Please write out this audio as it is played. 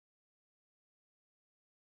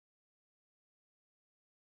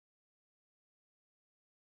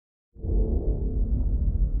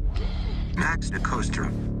Max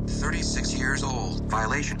DeCoster, 36 years old.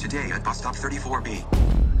 Violation today at bus stop 34B.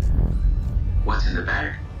 What's in the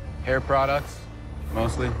bag? Hair products,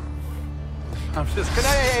 mostly. I'm just gonna,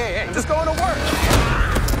 hey, just going to work.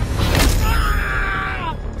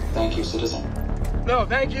 Thank you, citizen. No,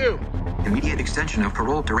 thank you. Immediate extension of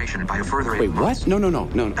parole duration by a further 8 Wait, months. what?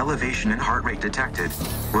 No. Elevation in heart rate detected.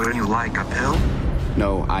 Would you like a pill?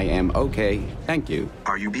 No, I am okay. Thank you.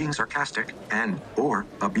 Are you being sarcastic and/or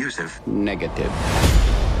abusive? Negative.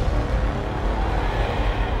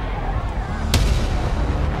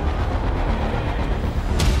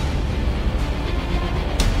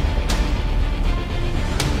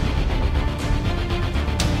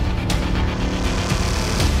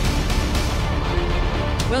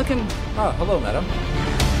 Welcome. Oh, hello, madam.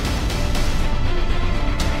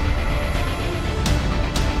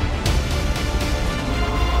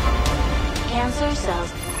 Cancer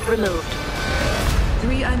cells removed.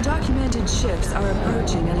 3 undocumented ships are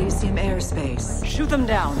approaching Elysium airspace. Shoot them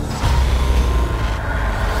down.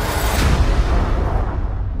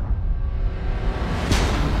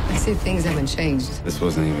 I see things haven't changed. This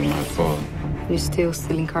wasn't even my fault. You're still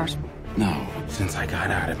stealing cars? No. Since I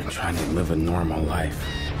got out, I've been trying to live a normal life.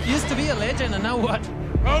 Used to be a legend, and now what?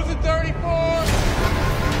 Frozen 34!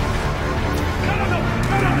 No!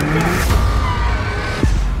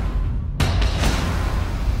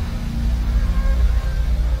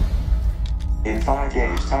 In 5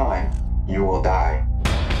 days' time, you will die.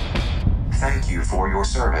 Thank you for your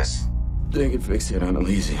service. They can fix it on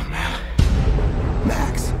Elysium, man.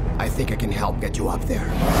 Max, I think I can help get you up there.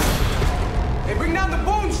 Hey, bring down the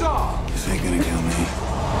boom saw! This ain't gonna kill me.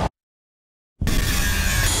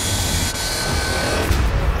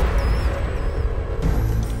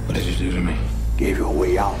 What did you do to me? Gave you a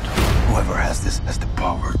way out. Whoever has this has the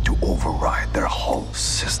power to override their whole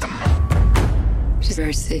system. She's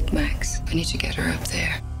very sick, Max. I need to get her up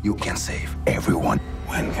there. You can save everyone.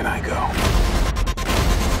 When can I go?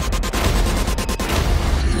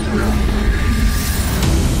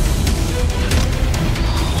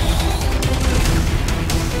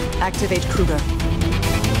 Activate Kruger.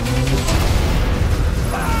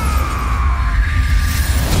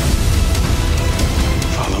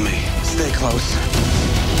 Follow me. Stay close.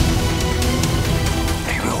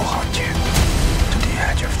 They will hunt you to the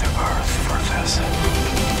edge of the earth for this.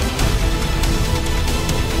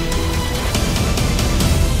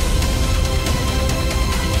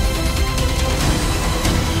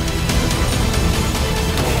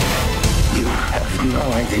 You have no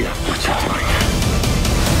idea what you're doing.